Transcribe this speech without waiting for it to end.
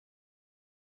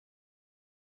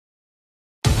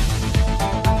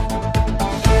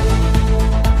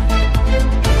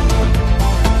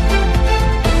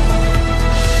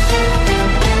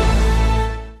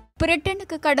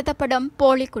இங்கிலாந்துக்கு கடத்தப்படும்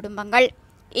போலி குடும்பங்கள்.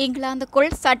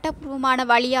 இங்கிலாந்துக்குள் சட்டப்பூர்வமான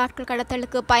வழியாட்கள்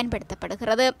கடத்தலுக்கு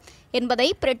பயன்படுத்தப்படுகிறது என்பதை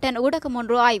பிரிட்டன் ஊடகம்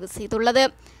ஒன்று ஆய்வு செய்துள்ளது.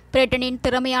 பிரிட்டனின்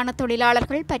திறமையான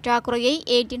தொழிலாளர்கள் பற்றாக்குறையை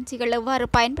ஏஜென்சிகள் எவ்வாறு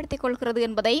பயன்படுத்திக் கொள்கிறது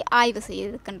என்பதை ஆய்வு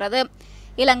செய்திருக்கின்றது.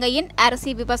 இலங்கையின்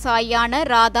அரிசி விவசாயியான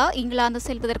ராதா இங்கிலாந்து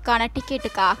செல்வதற்கான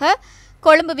டிக்கெட்டுக்காக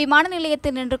கொழும்பு விமான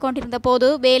நிலையத்தில் நின்று கொண்டிருந்த போது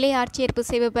வேலை ஆட்சேர்ப்பு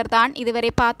செய்பவர்தான்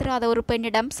இதுவரை பார்த்திராத ஒரு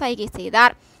பெண்ணிடம் சைகை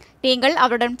செய்தார். நீங்கள்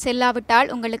அவருடன் செல்லாவிட்டால்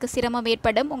உங்களுக்கு சிரமம்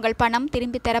ஏற்படும், உங்கள் பணம்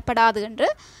திரும்பி தரப்படாது என்று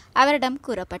அவரிடம்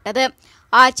கூறப்பட்டது.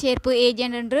 ஆட்சேர்ப்பு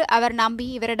ஏஜென்ட் என்று அவர் நம்பி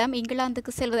இவரிடம்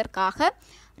இங்கிலாந்துக்கு செல்வதற்காக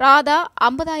ராதா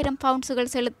 50,000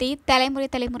 பவுண்ட்ஸுகள் செலுத்தி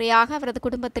தலைமுறையாக அவரது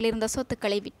குடும்பத்தில் இருந்த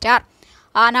சொத்துக்களை விற்றார்.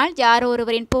 ஆனால் யாரோ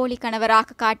ஒருவரின் போலி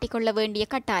கணவராக காட்டிக்கொள்ள வேண்டிய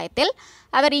கட்டாயத்தில்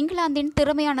அவர் இங்கிலாந்தின்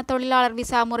திறமையான தொழிலாளர்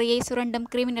விசா முறையை சுரண்டும்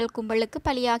கிரிமினல் கும்பலுக்கு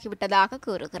பலியாகிவிட்டதாக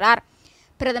கூறுகிறார்.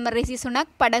 பிரதமர் ரிஷி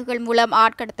சுனக் படகுகள் மூலம்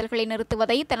ஆட்கடத்தல்களை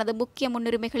நிறுத்துவதை தனது முக்கிய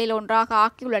முன்னுரிமைகளில் ஒன்றாக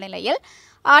ஆக்கியுள்ள நிலையில்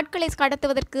ஆட்களை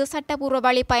கடத்துவதற்கு சட்டப்பூர்வ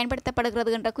வழி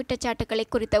பயன்படுத்தப்படுகிறது என்ற குற்றச்சாட்டுகளை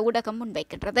குறித்த ஊடகம்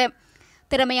முன்வைக்கின்றது.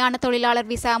 திறமையான தொழிலாளர்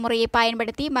விசா முறையை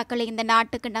பயன்படுத்தி மக்களை இந்த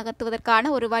நாட்டுக்கு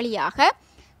நகர்த்துவதற்கான ஒரு வழியாக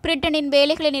பிரிட்டனின்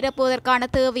வேலைகளை நிரப்புவதற்கான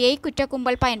தேவையை குற்ற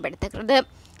கும்பல் பயன்படுத்துகிறது.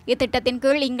 இத்திட்டத்தின்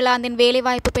கீழ் இங்கிலாந்தின்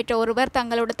வேலைவாய்ப்பு பெற்ற ஒருவர்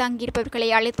தங்களோடு தங்கியிருப்பவர்களை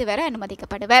அழைத்து வர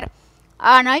அனுமதிக்கப்படுவர்.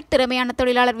 ஆனால் திறமையான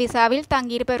தொழிலாளர் விசாவில்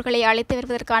தங்கியிருப்பவர்களை அழைத்து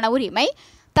வருவதற்கான உரிமை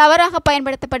தவறாக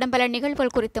பயன்படுத்தப்படும் பல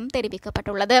நிகழ்வுகள் குறித்தும்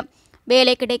தெரிவிக்கப்பட்டுள்ளது.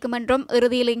 வேலை கிடைக்கும் என்றும்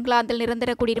இறுதியில் இங்கிலாந்தில்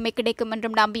நிரந்தர குடியுரிமை கிடைக்கும்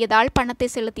என்றும் நம்பியதால் பணத்தை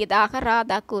செலுத்தியதாக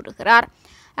ராதா கூறுகிறார்.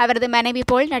 அவரது மனைவி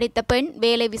போல் நடித்த பெண்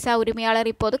வேலை விசா உரிமையாளர்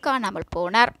இப்போது காணாமல்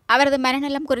போனார். அவரது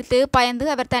மனநலம் குறித்து பயந்து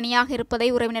அவர் தனியாக இருப்பதை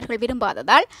உறவினர்கள்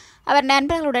விரும்பாததால் அவர்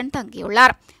நண்பர்களுடன்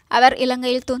தங்கியுள்ளார். அவர்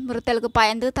இலங்கையில் துன்புறுத்தலுக்கு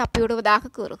பயந்து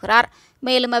தப்பிவிடுவதாக கூறுகிறார்.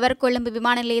 மேலும் அவர் கொழும்பு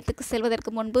விமான நிலையத்துக்கு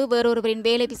செல்வதற்கு முன்பு வேறொருவரின்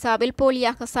வேலை விசாவில்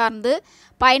போலியாக சார்ந்து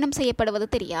பயணம் செய்யப்படுவது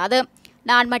தெரியாது.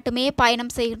 நான் மட்டுமே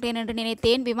பயணம் செய்கின்றேன் என்று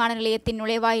நினைத்தேன். விமான நிலையத்தின்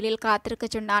நுழைவாயிலில் காத்திருக்க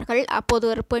சொன்னார்கள். அப்போது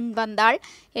ஒரு பெண் வந்தாள்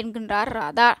என்கின்றார்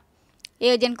ராதா.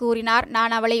 ஏஜென்ட் கூறினார்,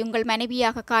 நான் அவளை உங்கள்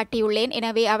மனைவியாக காட்டியுள்ளேன்,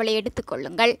 எனவே அவளை எடுத்துக்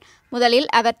கொள்ளுங்கள். முதலில்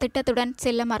அவர் திட்டத்துடன்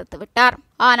செல்ல மறுத்துவிட்டார்.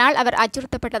 ஆனால் அவர்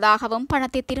அச்சுறுத்தப்பட்டதாகவும்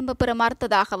பணத்தை திரும்ப பெற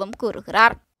மறுத்ததாகவும்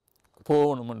கூறுகிறார்.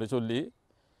 போகணும் என்று சொல்லி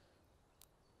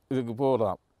இதுக்கு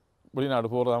போகலாம், வெளிநாடு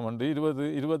போகலாம் என்று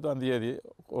 20ஆம்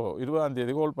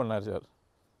தேதி கால் பண்ணார் சார்.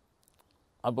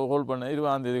 அப்போ கால் பண்ண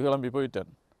 20ஆம் தேதி கிளம்பி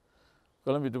போயிட்டேன்.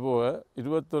 கிளம்பிட்டு போக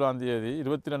 21ஆம் தேதி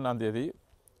 22ஆம் தேதி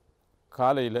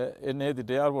காலையில் என்னை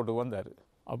ஏற்றிட்டு ஏர்போர்ட்டுக்கு வந்தார்.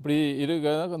 அப்படி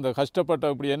இருக்க அந்த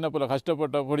கஷ்டப்பட்ட இப்படி என்ன போல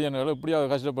கஷ்டப்பட்ட பொடியன்களை இப்படியாவது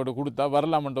கஷ்டப்பட்டு கொடுத்தா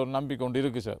வரலாமன்ற ஒரு நம்பிக்கை கொண்டு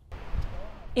இருக்குது sir.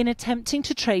 In attempting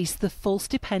to trace the false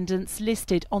dependents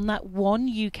listed on that one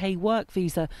UK work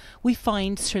visa, we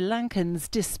find Sri Lankans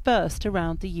dispersed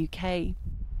around the UK.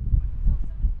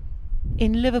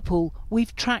 In Liverpool,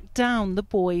 we've tracked down the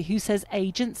boy who says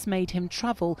agents made him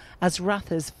travel as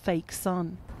Ratha's fake son.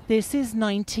 This is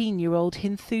 19-year-old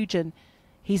Hinthujan.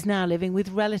 He's now living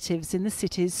with relatives in the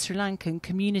city's Sri Lankan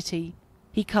community.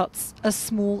 He cuts a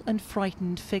small and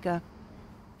frightened figure.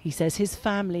 He says his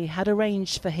family had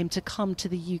arranged for him to come to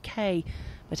the UK,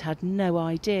 but had no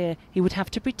idea he would have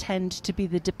to pretend to be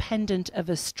the dependent of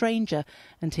a stranger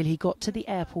until he got to the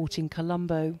airport in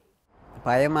Colombo.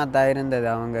 பயமாக இருந்தது.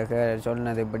 அவங்க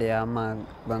சொன்னது இப்படி அம்மா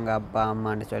இவங்க அப்பா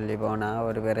அம்மான்னு சொல்லி போனால்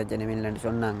ஒரு பிரச்சனையும் இல்லைன்னு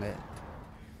சொன்னாங்க.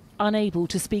 Unable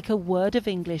to speak a word of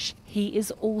English, he is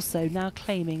also now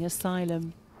claiming asylum.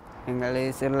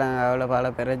 எங்களுக்கு ஸ்ரீலங்காவில்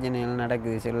பல பிரச்சனைகள்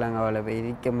நடக்குது. ஸ்ரீலங்காவில் போய்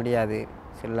இருக்க முடியாது.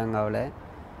 ஸ்ரீலங்காவில்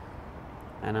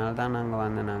அதனால தான் நாங்கள்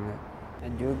வந்தோம்.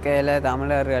 யூகேயில்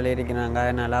தமிழர்கள் இருக்கிறாங்க,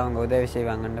 அதனால் அவங்க உதவி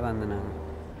செய்வாங்கன்ட்டு வந்தோம்.